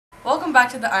Welcome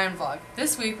back to the Iron Vlog.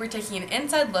 This week we're taking an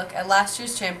inside look at last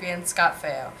year's champion, Scott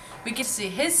Faeo. We get to see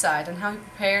his side on how he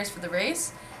prepares for the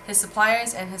race, his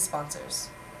suppliers, and his sponsors.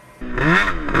 My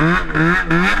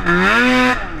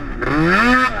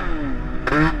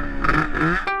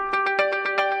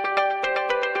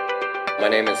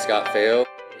name is Scott Faeo.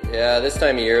 Yeah, this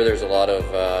time of year there's a lot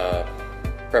of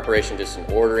preparation just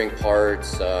in ordering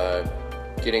parts,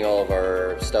 getting all of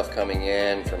our stuff coming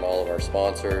in from all of our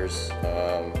sponsors,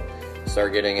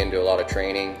 start getting into a lot of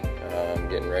training,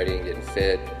 getting ready and getting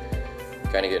fit,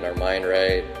 kind of getting our mind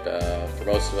right. For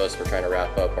most of us, we're trying to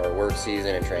wrap up our work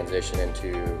season and transition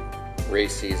into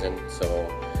race season, so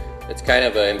it's kind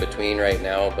of an in-between right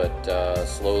now, but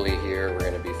slowly here we're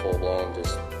going to be full-blown,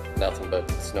 just nothing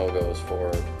but snow goes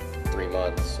for 3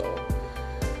 months. So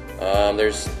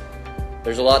there's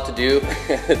a lot to do.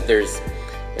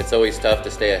 It's always tough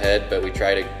to stay ahead, but we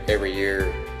try to every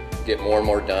year get more and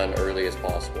more done early as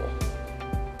possible.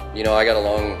 You know, I got a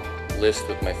long list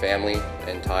with my family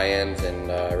and tie-ins and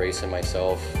racing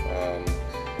myself.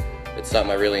 It's something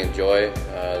I really enjoy.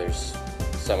 There's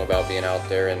something about being out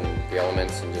there in the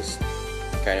elements and just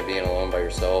kind of being alone by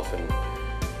yourself and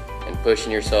pushing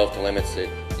yourself to limits that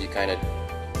you kind of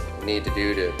need to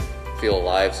do to feel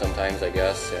alive sometimes, I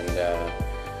guess. And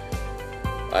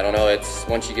I don't know, it's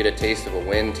once you get a taste of a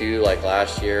win too, like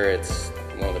last year, it's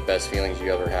one of the best feelings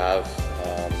you ever have.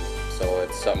 So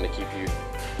it's something to keep you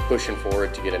pushing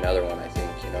forward to get another one, I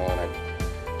think, you know. And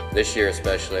this year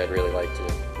especially, I'd really like to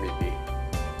repeat.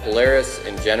 Polaris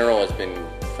in general has been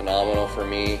phenomenal for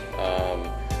me.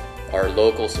 Our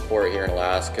local support here in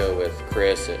Alaska with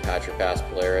Chris at Hatcher Pass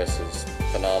Polaris is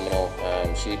phenomenal.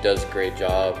 She does a great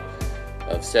job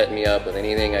of setting me up with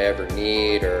anything I ever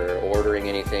need or ordering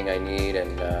anything I need,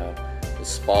 and is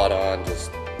spot on.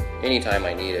 Just anytime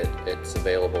I need it, it's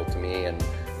available to me. And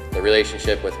the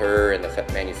relationship with her and the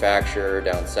manufacturer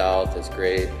down south is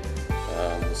great.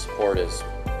 The support is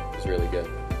really good.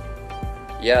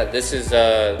 Yeah, this is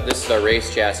our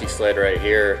race chassis sled right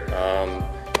here.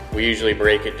 We usually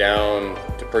break it down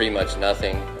to pretty much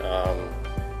nothing.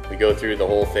 We go through the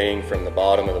whole thing from the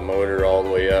bottom of the motor all the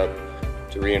way up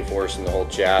to reinforcing the whole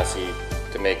chassis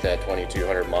to make that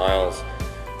 2,200 miles.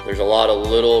 There's a lot of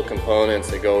little components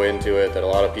that go into it that a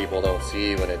lot of people don't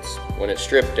see when it's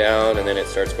stripped down and then it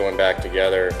starts going back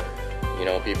together. You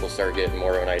know, people start getting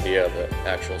more of an idea of the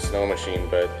actual snow machine,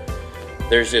 but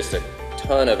there's just a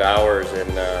ton of hours in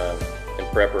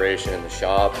preparation in the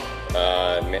shop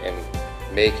and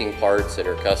making parts that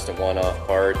are custom one-off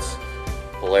parts.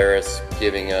 Polaris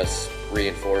giving us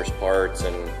reinforced parts,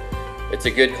 and it's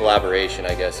a good collaboration,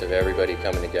 I guess, of everybody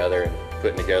coming together and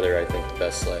putting together, I think, the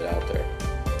best sled out there.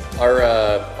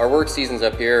 Our work seasons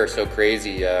up here are so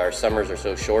crazy. Our summers are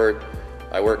so short.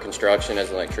 I work construction as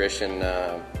an electrician,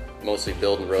 mostly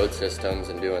building road systems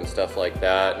and doing stuff like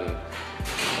that. And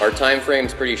our time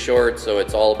frame's pretty short, so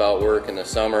it's all about work in the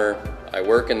summer. I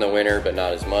work in the winter, but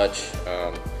not as much.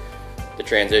 The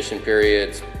transition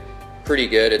period's pretty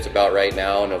good. It's about right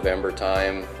now, November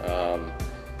time.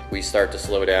 We start to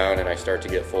slow down and I start to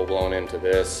get full-blown into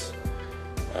this.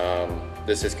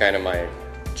 This is kind of my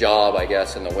job, I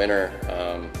guess, in the winter,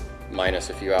 minus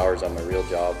a few hours on my real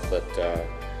job, but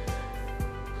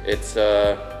it's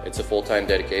a full-time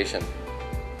dedication.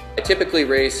 I typically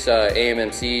race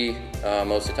AMMC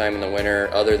most of the time in the winter,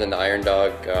 other than the Iron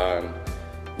Dog.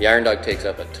 The Iron Dog takes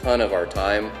up a ton of our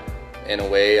time. In a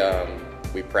way,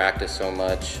 we practice so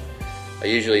much. I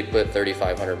usually put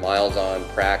 3,500 miles on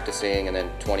practicing and then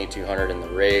 2,200 in the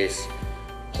race,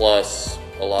 plus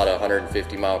a lot of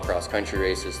 150-mile cross-country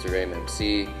races through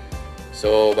AMMC.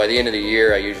 So by the end of the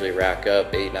year, I usually rack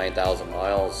up 8,000–9,000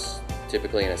 miles,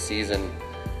 typically in a season.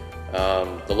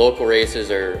 The local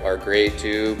races are great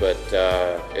too, but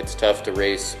it's tough to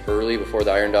race early before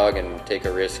the Iron Dog and take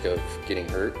a risk of getting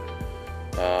hurt.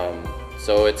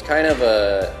 So it's kind of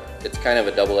a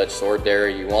double-edged sword there.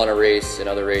 You want to race in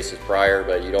other races prior,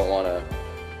 but you don't want to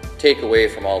take away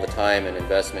from all the time and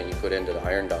investment you put into the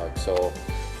Iron Dog. So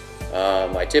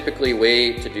I typically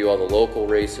wait to do all the local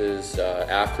races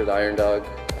after the Iron Dog.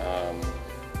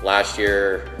 Last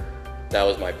year, that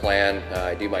was my plan.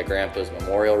 I do my grandpa's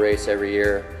memorial race every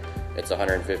year. It's a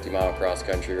 150-mile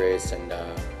cross-country race, and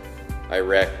I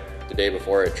wrecked the day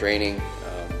before at training,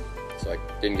 so I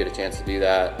didn't get a chance to do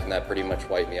that, and that pretty much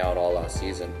wiped me out all last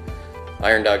season.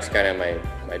 Iron Dog's kind of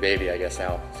my baby, I guess,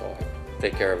 now, so I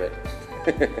take care of it.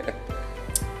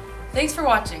 Thanks for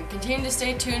watching. Continue to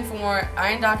stay tuned for more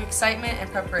Iron Dog excitement and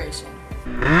preparation.